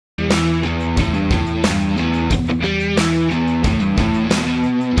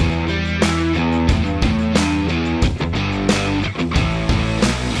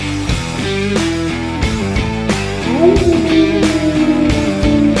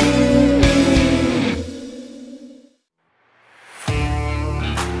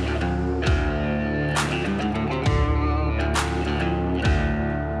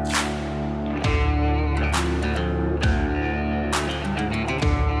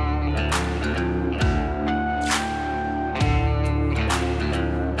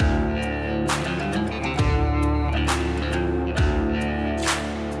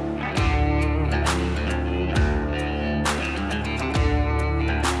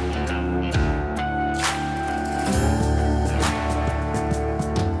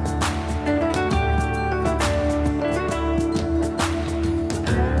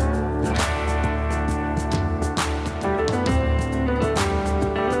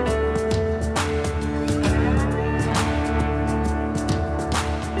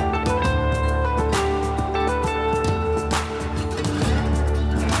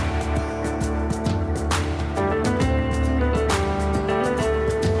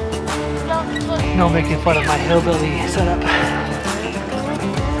no making fun of my hillbilly setup.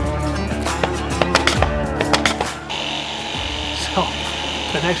 So,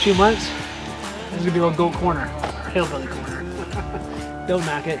 the next few months, this is gonna be a little goat corner, or hillbilly corner. Don't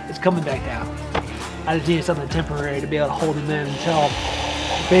knock it, it's coming back down. I just needed something temporary to be able to hold him in until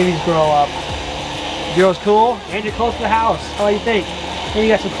the babies grow up. The girl's cool, and you're close to the house. How do you think? And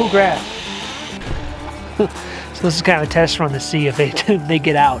you got some cool grass. So this is kind of a test run to see if they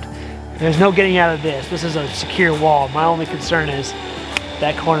get out. There's no getting out of this. This is a secure wall. My only concern is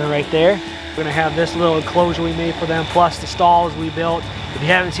that corner right there. We're gonna have this little enclosure we made for them, plus the stalls we built. If you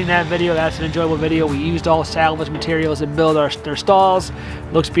haven't seen that video, that's an enjoyable video. We used all salvage materials to build their stalls.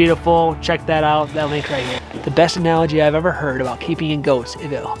 Looks beautiful. Check that out, that link right here. The best analogy I've ever heard about keeping in goats,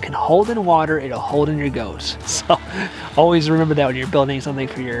 if it can hold in water, it'll hold in your goats. So always remember that when you're building something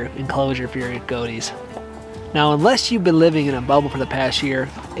for your enclosure for your goaties. Now, unless you've been living in a bubble for the past year,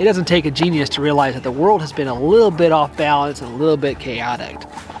 it doesn't take a genius to realize that the world has been a little bit off balance and a little bit chaotic.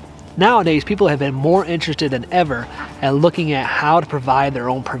 Nowadays, people have been more interested than ever at looking at how to provide their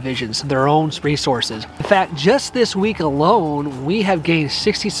own provisions, their own resources. In fact, just this week alone, we have gained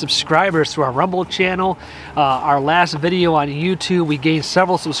 60 subscribers through our Rumble channel. Our last video on YouTube, we gained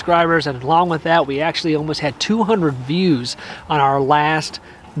several subscribers, and along with that, we actually almost had 200 views on our last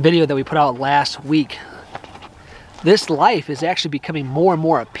video that we put out last week. This life is actually becoming more and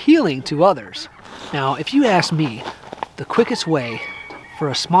more appealing to others. Now, if you ask me, the quickest way for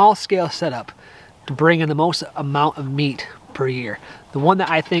a small scale setup to bring in the most amount of meat per year, the one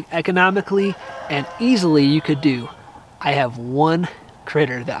that I think economically and easily you could do, I have one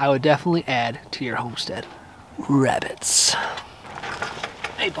critter that I would definitely add to your homestead. Rabbits.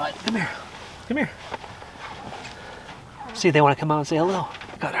 Hey bud, come here. Come here. See if they want to come out and say hello.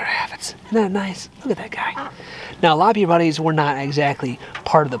 Got our rabbits. Isn't that nice? Look at that guy. Now, a lot of your buddies were not exactly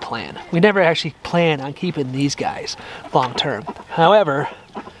part of the plan. We never actually planned on keeping these guys long term. However,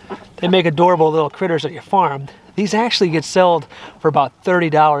 they make adorable little critters at your farm. These actually get sold for about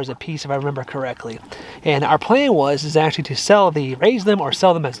 $30 a piece, if I remember correctly. And our plan is actually to raise them or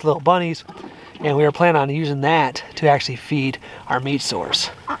sell them as little bunnies. And we were planning on using that to actually feed our meat source.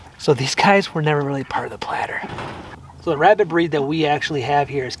 So these guys were never really part of the platter. So the rabbit breed that we actually have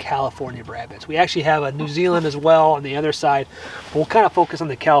here is California rabbits. We actually have a New Zealand as well on the other side. We'll kind of focus on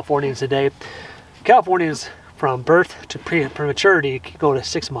the Californians today. Californians from birth to prematurity can go to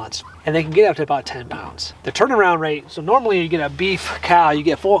 6 months, and they can get up to about 10 pounds. The turnaround rate, so normally you get a beef cow, you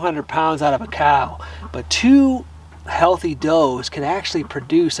get 400 pounds out of a cow, but 2 healthy does can actually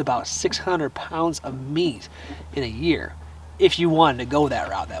produce about 600 pounds of meat in a year, if you wanted to go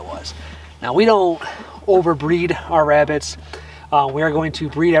that route, that was. Now, we don't overbreed our rabbits. We are going to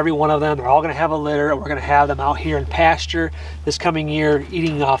breed every one of them. They're all going to have a litter. We're going to have them out here in pasture this coming year,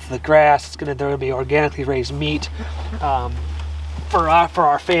 eating off the grass. They're going to be organically raised meat for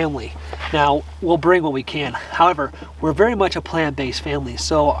our family. Now, we'll bring what we can. However, we're very much a plant-based family,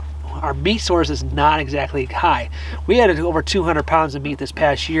 so our meat source is not exactly high. We had over 200 pounds of meat this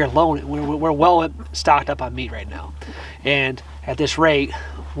past year alone. We're well stocked up on meat right now. And at this rate,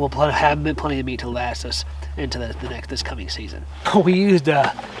 we'll have plenty of meat to last us into this coming season. We used some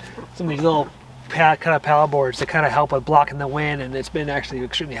of these little kind of pallet boards to kind of help with blocking the wind, and it's been actually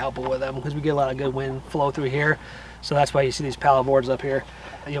extremely helpful with them because we get a lot of good wind flow through here. So that's why you see these pallet boards up here.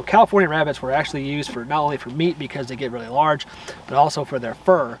 You know, California rabbits were actually used for not only for meat because they get really large, but also for their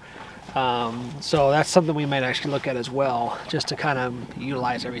fur. So that's something we might actually look at as well, just to kind of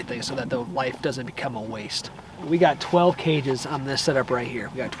utilize everything so that the life doesn't become a waste. We got 12 cages on this setup right here.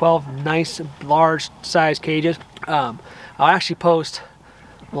 We got 12 nice, large size cages. I'll actually post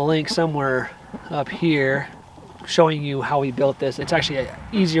the link somewhere up here showing you how we built this. It's actually an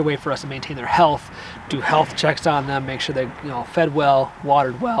easier way for us to maintain their health, do health checks on them, make sure they're fed well,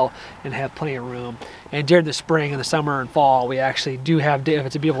 watered well, and have plenty of room. And during the spring and the summer and fall, we actually do have, if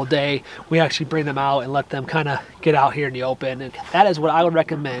it's a beautiful day, we actually bring them out and let them kind of get out here in the open. And that is what I would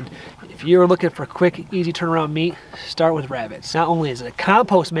recommend. If you're looking for quick, easy turnaround meat, start with rabbits. Not only is it a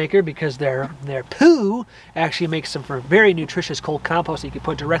compost maker because their poo actually makes some for very nutritious cold compost that you can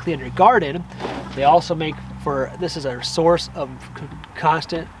put directly in your garden, they also make for, this is a source of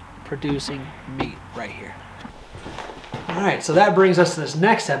constant producing meat right here. Alright, so that brings us to this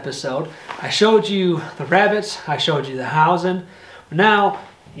next episode. I showed you the rabbits, I showed you the housing. Now,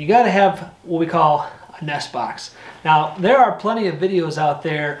 you gotta have what we call a nest box. Now, there are plenty of videos out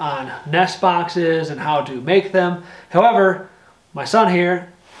there on nest boxes and how to make them. However, my son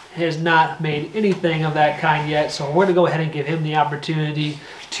here has not made anything of that kind yet, so we're gonna go ahead and give him the opportunity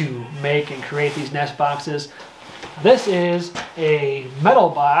to make and create these nest boxes. This is a metal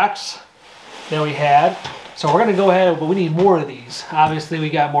box that we had. So we're gonna go ahead, but we need more of these. Obviously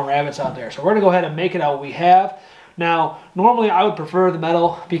we got more rabbits out there. So we're gonna go ahead and make it out what we have. Now, normally I would prefer the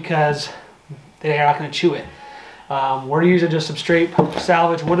metal because they're not gonna chew it. We're using just some straight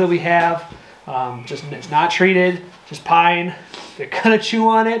salvage wood that we have. It's not treated, just pine. They're gonna chew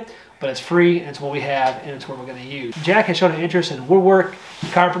on it, but it's free, and it's what we have, and it's what we're gonna use. Jack has shown an interest in woodwork,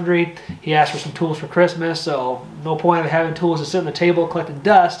 carpentry. He asked for some tools for Christmas, so no point of having tools to sit on the table collecting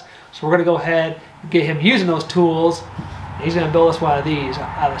dust. So we're gonna go ahead and get him using those tools. And he's gonna build us one of these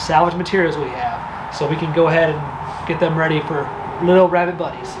out of salvage materials we have, so we can go ahead and get them ready for little rabbit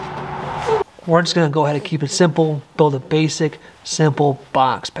buddies. We're just gonna go ahead and keep it simple, build a basic, simple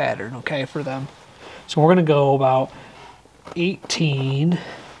box pattern, okay, for them. So we're gonna go about 18,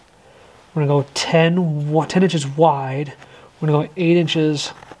 we're gonna go 10 inches wide, we're gonna go 8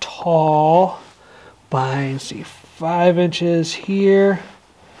 inches tall by, let's see, 5 inches here,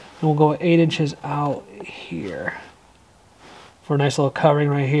 and we'll go 8 inches out here for a nice little covering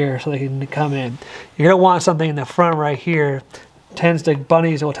right here so they can come in. You're gonna want something in the front right here.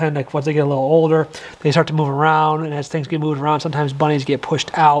 Bunnies will tend to, once they get a little older, they start to move around, and as things get moved around, sometimes bunnies get pushed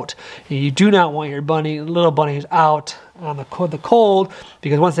out. And you do not want your little bunnies out on the cold,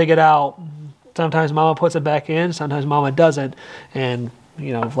 because once they get out, sometimes mama puts it back in, sometimes mama doesn't, and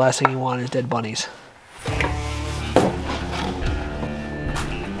you know, the last thing you want is dead bunnies.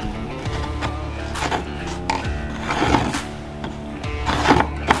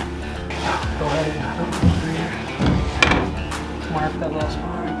 Mark that little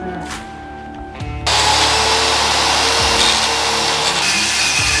spot right there.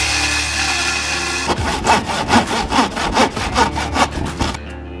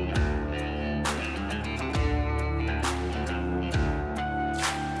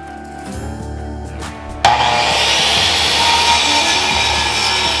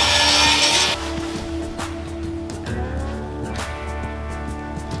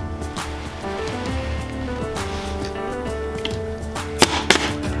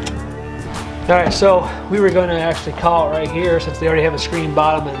 Alright, so we were going to actually call it right here since they already have a screen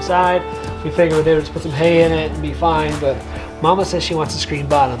bottom inside. We figured they would just put some hay in it and be fine, but Mama says she wants a screen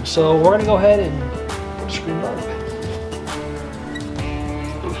bottom. So we're going to go ahead and put a screen bottom in.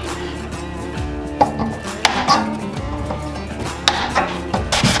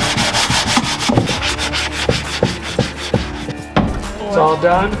 It's all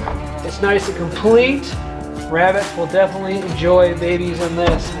done. It's nice and complete. Rabbits will definitely enjoy babies in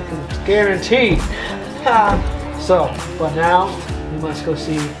this, I can guarantee. So, but now we must go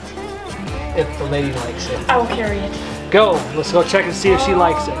see if the lady likes it. I will carry it. Go, let's go check and see if she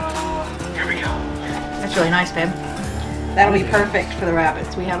likes it. Here we go. That's really nice, babe. That'll be perfect for the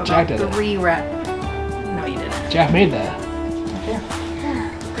rabbits. We have about 3 rabbits. No, you didn't. Jack made that. Okay.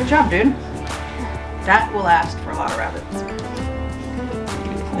 Good job, dude. That will last for a lot of rabbits.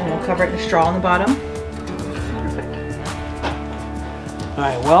 And we'll cover it in straw on the bottom.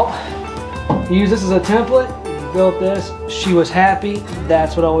 Alright, well, you use this as a template, you built this, she was happy,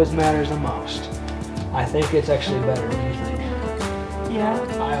 that's what always matters the most. I think it's actually better than you think. Yeah.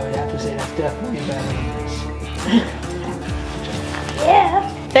 I would have to say that's definitely better than this. Yeah.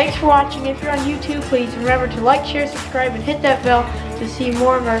 Thanks for watching. If you're on YouTube, please remember to like, share, subscribe, and hit that bell to see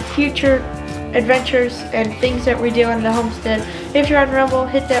more of our future adventures and things that we do on the homestead. If you're on Rumble,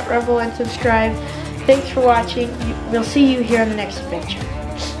 hit that Rumble and subscribe. Thanks for watching. We'll see you here on the next adventure.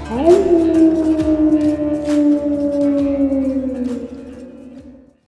 Ooh.